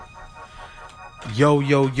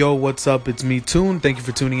Yo, what's up? It's me, Toon. Thank you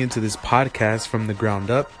for tuning into this podcast from the ground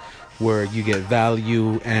up, where you get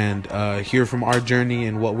value and hear from our journey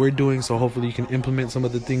and what we're doing. So hopefully you can implement some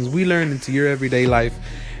of the things we learn into your everyday life,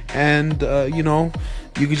 and you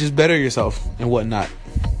can just better yourself and whatnot.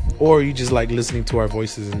 Or you just like listening to our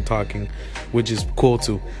voices and talking, which is cool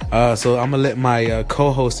too. So I'm gonna let my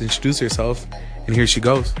co-host introduce herself, and here she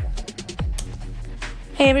goes.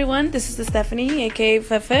 Hey everyone, this is Stephanie, aka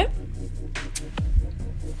Fefe.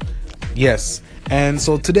 Yes, and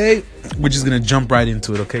so today we're just gonna jump right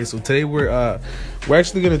into it. Okay, so today we're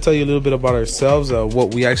actually gonna tell you a little bit about ourselves,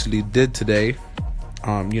 what we actually did today.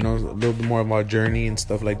 A little bit more of our journey and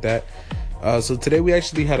stuff like that. So today we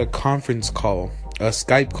actually had a conference call, a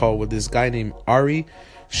Skype call with this guy named Ari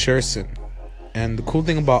Sherson. And the cool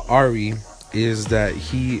thing about Ari is that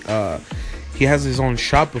he has his own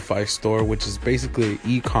Shopify store, which is basically an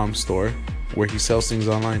e-com store where he sells things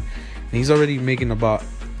online. And he's already making about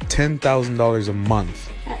 $10,000 a month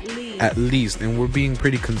at least, and we're being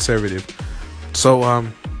pretty conservative. So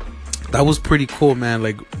that was pretty cool, man.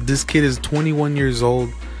 Like, this kid is 21 years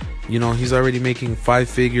old. He's already making 5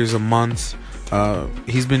 figures a month.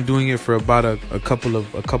 He's been doing it for about a couple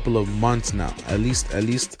of months now, at least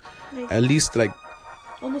like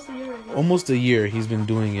almost a year he's been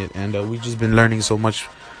doing it. And we've just been learning so much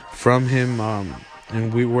from him.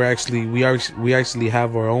 And we actually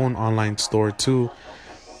have our own online store too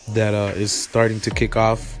that is starting to kick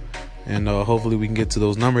off, and hopefully we can get to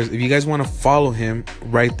those numbers. If you guys want to follow him,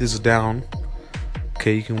 write this down.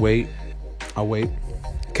 Okay, you can wait. I'll wait.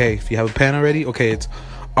 Okay, if you have a pen already, okay, it's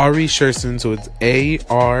Ari Sherson, so it's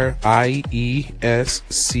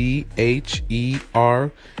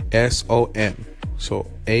ARIESCHERSON. So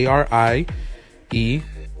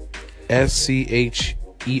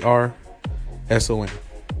ARIESCHERSON.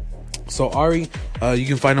 So Ari, you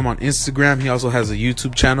can find him on Instagram. He also has a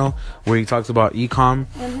YouTube channel where he talks about e-com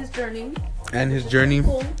And his journey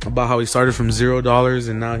cool. About how he started from $0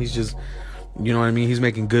 and now he's just, he's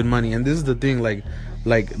making good money. And this is the thing, like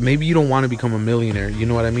maybe you don't want to become a millionaire, you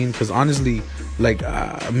know what I mean? Because honestly,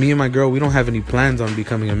 me and my girl, we don't have any plans on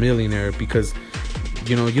becoming a millionaire because,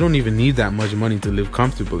 you don't even need that much money to live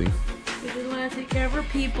comfortably. We just want to take care of our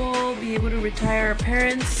people, be able to retire our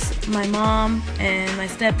parents, my mom and my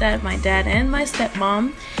stepdad, my dad and my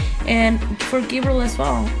stepmom, and for Gabriel as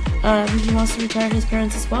well. He wants to retire his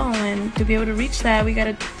parents as well, and to be able to reach that, we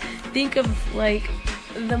gotta think of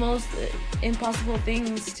the most impossible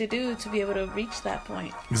things to do to be able to reach that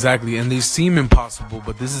point. Exactly, and they seem impossible,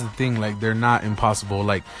 but this is the thing, they're not impossible.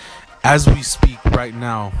 As we speak right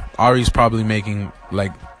now, Ari's probably making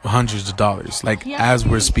hundreds of dollars, as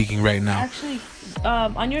we're speaking right now. Actually,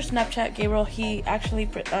 on your Snapchat, Gabriel, he actually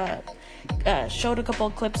showed a couple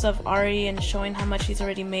of clips of Ari and showing how much he's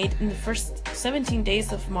already made in the first 17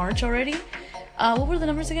 days of March already. What were the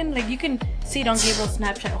numbers again? You can see it on Gabriel's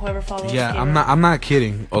Snapchat, whoever follows. Yeah, Gabriel. I'm not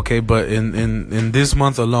kidding. Okay, but in this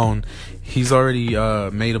month alone, he's already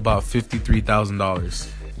made about $53,000.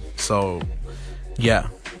 So, yeah.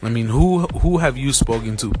 I mean, who have you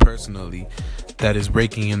spoken to personally that is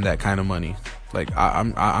raking in that kind of money?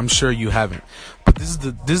 I'm sure you haven't. But this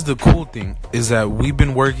is the cool thing, is that we've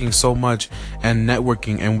been working so much and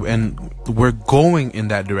networking, and we're going in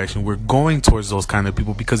that direction. We're going towards those kind of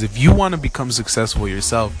people, because if you want to become successful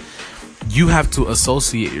yourself, you have to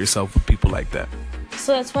associate yourself with people like that.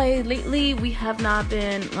 So that's why lately we have not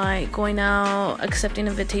been going out, accepting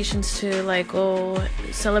invitations to go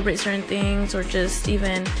celebrate certain things, or just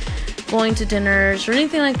even going to dinners or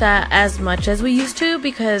anything like that as much as we used to,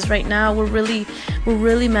 because right now we're really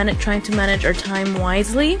trying to manage our time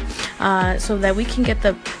wisely, so that we can get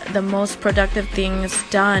the most productive things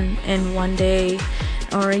done in one day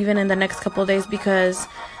or even in the next couple of days, because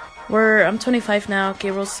I'm 25 now.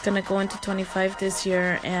 Gabriel's gonna go into 25 this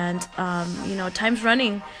year, and time's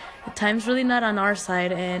running. The time's really not on our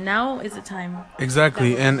side, and now is the time.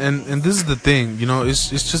 Exactly, and this is the thing. It's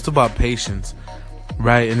just about patience,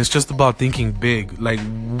 right? And it's just about thinking big.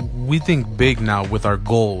 We think big now with our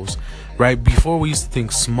goals, right? Before we used to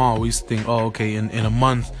think small. We used to think, oh, okay, in a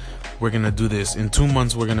month we're gonna do this. In 2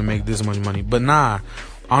 months we're gonna make this much money. But nah.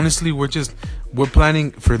 Honestly, we're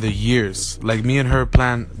planning for the years. Me and her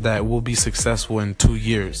plan that we'll be successful in 2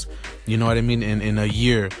 years. You know what I mean? In a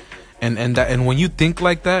year. And when you think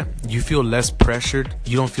like that, you feel less pressured.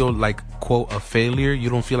 You don't feel quote, a failure. You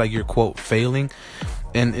don't feel like you're, quote, failing.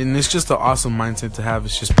 And it's just an awesome mindset to have.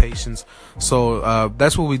 It's just patience. So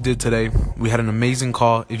that's what we did today. We had an amazing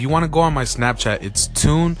call. If you want to go on my Snapchat, it's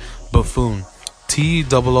Toon Buffoon.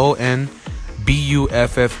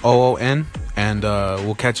 TOONBUFFOON. And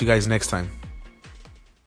we'll catch you guys next time.